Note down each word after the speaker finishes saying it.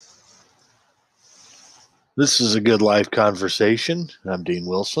This is a good life conversation. I'm Dean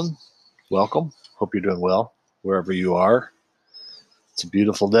Wilson. Welcome. Hope you're doing well wherever you are. It's a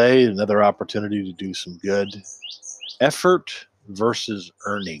beautiful day, another opportunity to do some good. Effort versus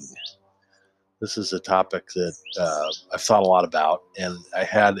earning. This is a topic that I've thought a lot about, and I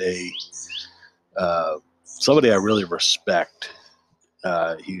had somebody I really respect.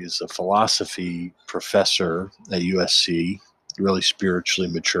 He's a philosophy professor at USC, really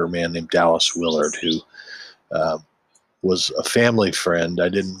spiritually mature man named Dallas Willard, who uh, was a family friend. I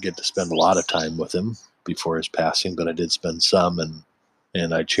didn't get to spend a lot of time with him before his passing, but I did spend some,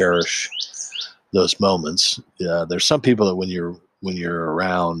 and I cherish those moments. There's some people that when you're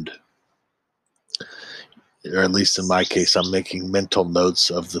around, or at least in my case, I'm making mental notes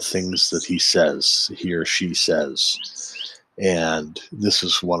of the things that he or she says, and this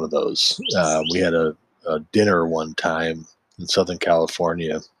is one of those. We had a dinner one time in Southern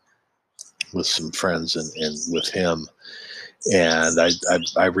California with some friends and with him, and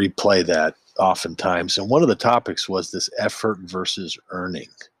I replay that oftentimes. And one of the topics was this effort versus earning,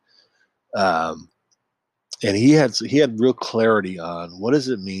 um, and he had real clarity on what does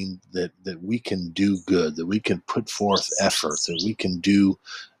it mean that we can do good, that we can put forth effort, that we can do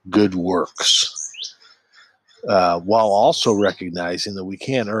good works, while also recognizing that we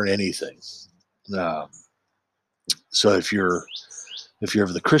can't earn anything. Um, so if you're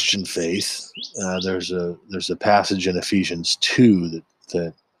of the Christian faith, there's a passage in Ephesians 2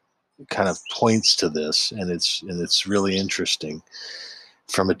 that kind of points to this, and it's really interesting.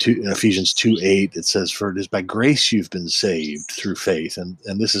 In Ephesians 2:8, it says, "For it is by grace you've been saved through faith, and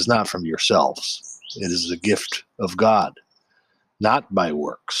this is not from yourselves; it is a gift of God, not by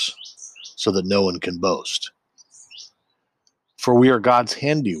works, so that no one can boast. For we are God's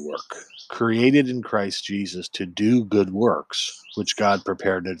handiwork, created in Christ Jesus to do good works, which God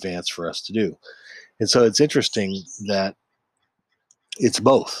prepared in advance for us to do." And so it's interesting that it's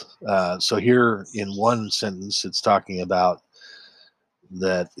both. So here in one sentence, it's talking about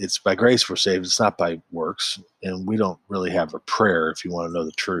that it's by grace we're saved. It's not by works, and we don't really have a prayer, if you want to know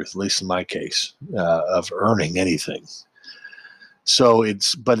the truth, at least in my case, of earning anything. So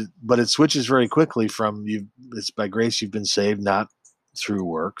but it switches very quickly from you. It's by grace you've been saved, not through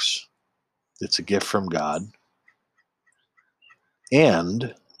works. It's a gift from God,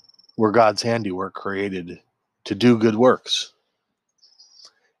 and we're God's handiwork, created to do good works.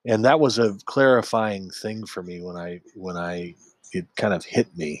 And that was a clarifying thing for me when I it kind of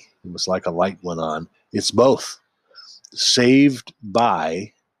hit me. It was like a light went on. It's both saved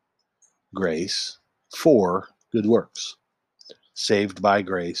by grace for good works. Saved by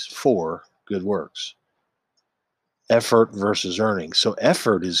grace for good works. Effort versus earning. So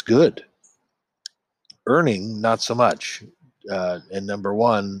effort is good. Earning, not so much. And number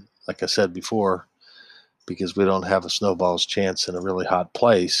one, like I said before, because we don't have a snowball's chance in a really hot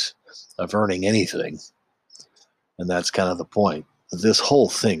place of earning anything. And that's kind of the point. This whole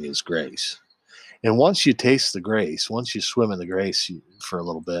thing is grace. And once you taste the grace, once you swim in the grace for a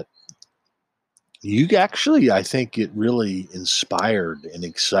little bit, you actually, I think, get really inspired and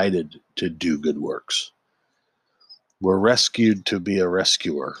excited to do good works. We're rescued to be a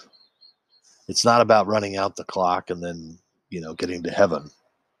rescuer. It's not about running out the clock and then, getting to heaven.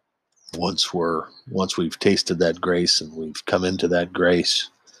 Once we've tasted that grace and we've come into that grace,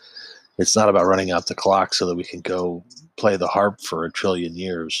 it's not about running out the clock so that we can go play the harp for a trillion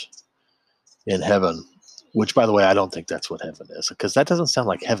years in heaven. Which, by the way, I don't think that's what heaven is, because that doesn't sound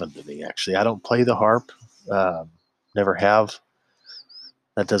like heaven to me. Actually, I don't play the harp. Never have.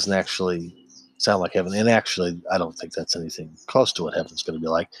 That doesn't actually sound like heaven. And actually, I don't think that's anything close to what heaven's going to be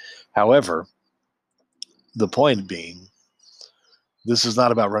like. However, the point being, this is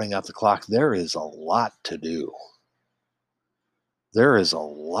not about running out the clock. There is a lot to do. There is a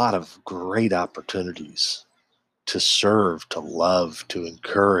lot of great opportunities to serve, to love, to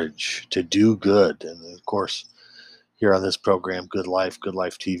encourage, to do good. And of course, here on this program, Good Life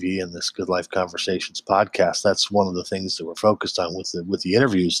TV, and this Good Life Conversations podcast, that's one of the things that we're focused on with the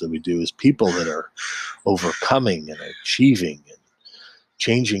interviews that we do, is people that are overcoming and achieving and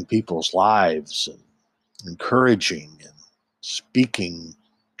changing people's lives and encouraging and speaking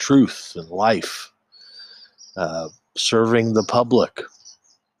truth and life, serving the public.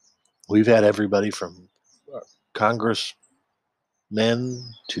 We've had everybody from congressmen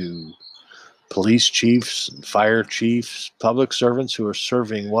to police chiefs and fire chiefs, public servants who are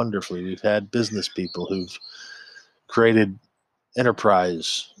serving wonderfully. We've had business people who've created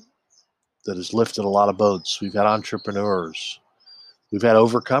enterprise that has lifted a lot of boats. We've had entrepreneurs. We've had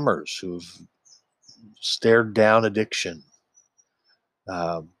overcomers who've stared down addiction.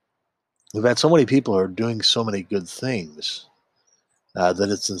 Um, We've had so many people who are doing so many good things that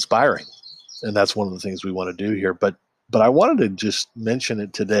it's inspiring. And that's one of the things we want to do here. But I wanted to just mention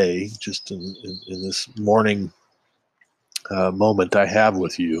it today, just in this morning moment I have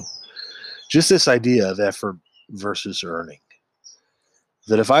with you, just this idea of effort versus earning.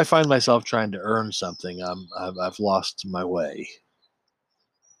 That if I find myself trying to earn something, I've lost my way,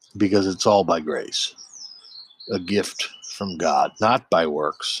 because it's all by grace, a gift from God, not by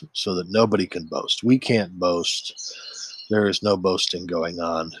works, so that nobody can boast. We can't boast. There is no boasting going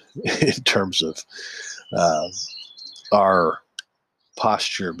on in terms of uh, our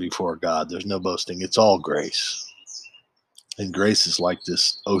posture before God. There's no boasting. It's all grace. And grace is like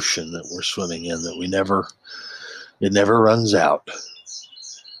this ocean that we're swimming in that it never runs out.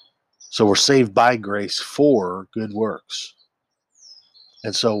 So we're saved by grace for good works.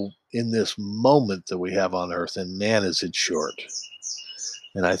 And so in this moment that we have on earth, and man, is it short.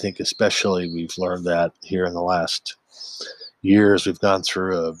 And I think especially we've learned that here in the last years. We've gone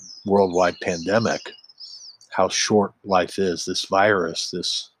through a worldwide pandemic, how short life is. This virus,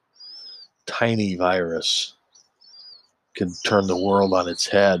 this tiny virus, can turn the world on its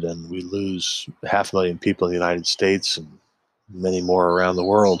head, and we lose 500,000 people in the United States and many more around the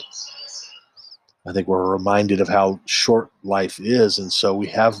world. I think we're reminded of how short life is, and so we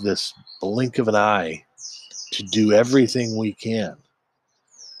have this blink of an eye to do everything we can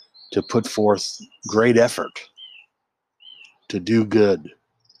to put forth great effort, to do good,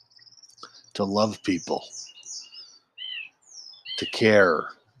 to love people, to care,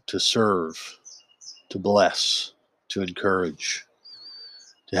 to serve, to bless, to encourage,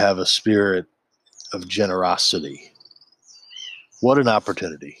 to have a spirit of generosity. What an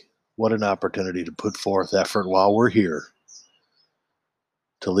opportunity. What an opportunity to put forth effort while we're here,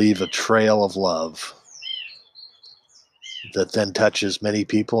 to leave a trail of love that then touches many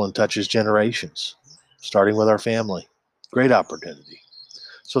people and touches generations, starting with our family. Great opportunity.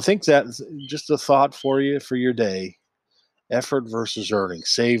 So think that, just a thought for you for your day: effort versus earning,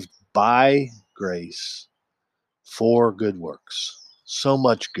 saved by grace for good works. So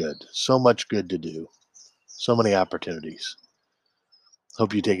much good to do, so many opportunities.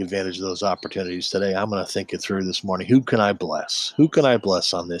 Hope you take advantage of those opportunities today. I'm going to think it through this morning. Who can I bless? Who can I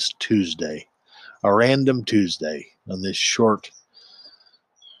bless on this Tuesday, a random Tuesday, on this short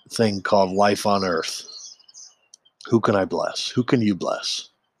thing called life on earth? Who can I bless? Who can you bless?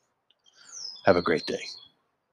 Have a great day.